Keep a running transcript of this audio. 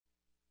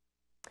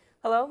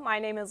Hello, my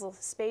name is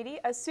Alyssa Spady,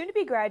 a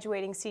soon-to-be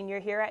graduating senior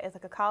here at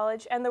Ithaca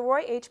College and the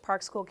Roy H.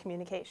 Park School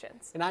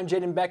Communications. And I'm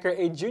Jaden Becker,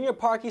 a junior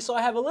Parkey, so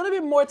I have a little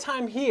bit more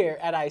time here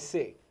at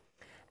IC.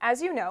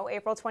 As you know,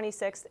 April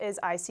 26th is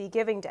IC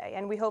Giving Day,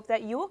 and we hope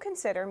that you will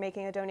consider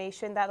making a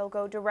donation that'll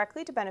go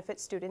directly to benefit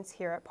students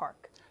here at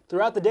Park.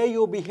 Throughout the day, you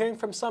will be hearing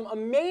from some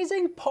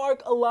amazing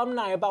Park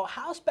alumni about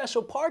how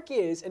special Park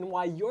is and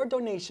why your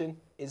donation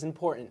is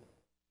important.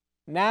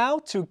 Now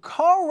to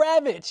Karl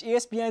Ravech,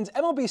 ESPN's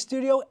MLB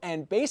studio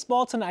and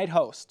Baseball Tonight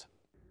host.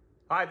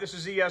 Hi, this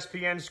is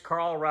ESPN's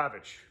Karl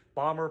Ravech.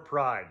 Bomber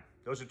pride.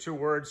 Those are two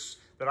words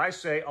that I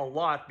say a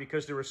lot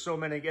because there are so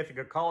many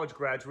Ithaca College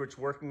graduates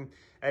working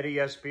at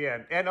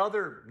ESPN and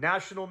other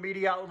national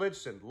media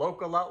outlets and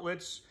local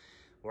outlets.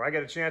 Where I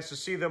get a chance to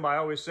see them, I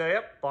always say,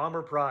 yep,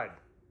 Bomber pride.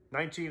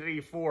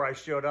 1984, I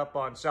showed up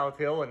on South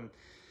Hill and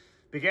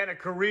began a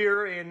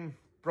career in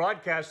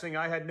broadcasting.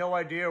 I had no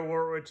idea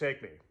where it would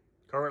take me.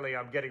 Currently,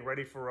 I'm getting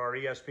ready for our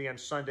ESPN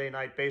Sunday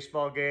night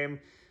baseball game.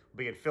 We'll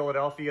be in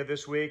Philadelphia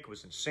this week,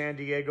 was in San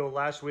Diego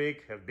last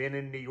week, have been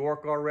in New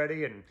York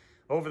already, and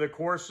over the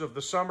course of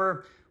the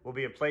summer, we'll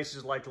be in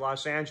places like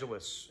Los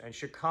Angeles and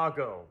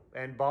Chicago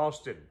and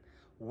Boston,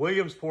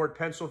 Williamsport,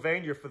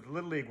 Pennsylvania for the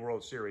Little League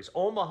World Series,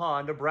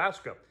 Omaha,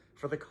 Nebraska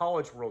for the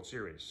College World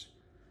Series.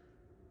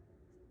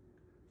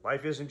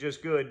 Life isn't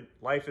just good,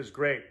 life is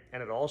great,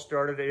 and it all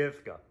started at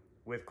Ithaca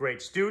with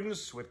great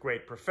students, with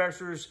great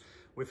professors,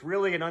 with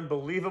really an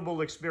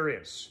unbelievable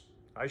experience.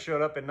 I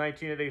showed up in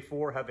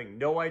 1984 having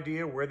no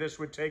idea where this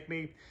would take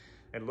me,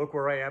 and look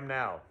where I am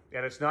now.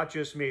 And it's not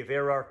just me.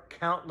 There are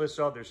countless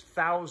others,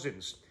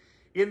 thousands,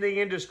 in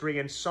the industry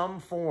in some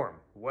form,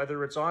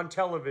 whether it's on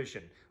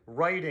television,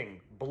 writing,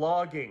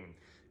 blogging,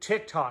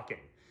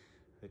 TikToking.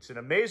 It's an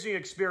amazing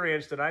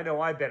experience that I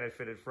know I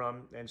benefited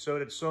from, and so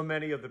did so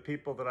many of the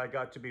people that I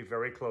got to be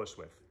very close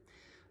with.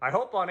 I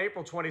hope on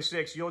April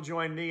 26th, you'll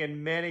join me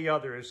and many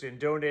others in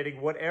donating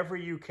whatever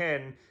you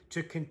can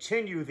to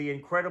continue the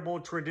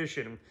incredible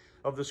tradition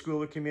of the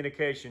School of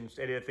Communications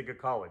at Ithaca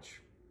College.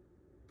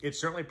 It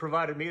certainly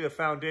provided me the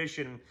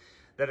foundation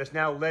that has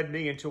now led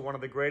me into one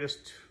of the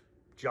greatest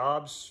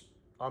jobs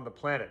on the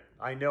planet.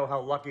 I know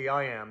how lucky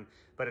I am,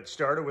 but it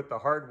started with the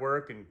hard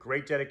work and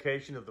great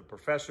dedication of the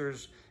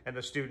professors and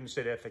the students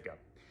at Ithaca.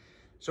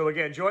 So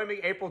again, join me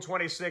April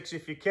 26th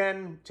if you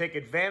can. Take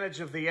advantage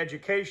of the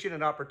education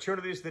and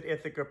opportunities that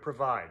Ithaca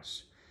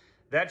provides.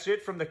 That's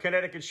it from the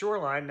Connecticut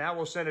shoreline. Now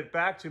we'll send it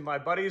back to my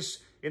buddies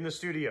in the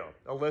studio,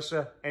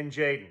 Alyssa and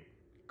Jaden.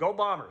 Go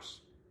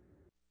Bombers!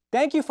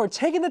 Thank you for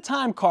taking the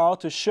time, Karl,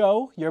 to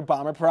show your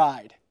Bomber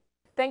pride.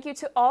 Thank you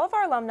to all of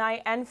our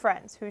alumni and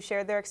friends who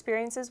shared their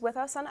experiences with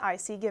us on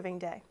IC Giving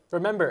Day.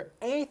 Remember,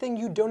 anything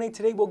you donate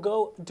today will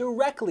go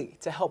directly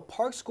to help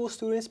Park School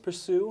students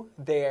pursue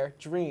their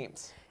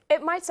dreams.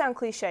 It might sound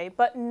cliche,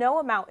 but no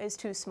amount is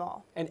too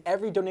small. And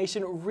every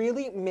donation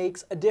really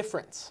makes a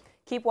difference.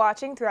 Keep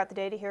watching throughout the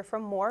day to hear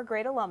from more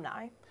great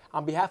alumni.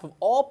 On behalf of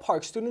all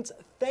Park students,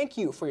 thank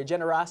you for your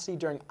generosity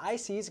during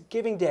IC's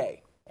Giving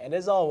Day. And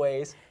as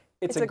always,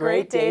 it's a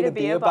great day to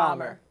be a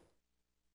Bomber.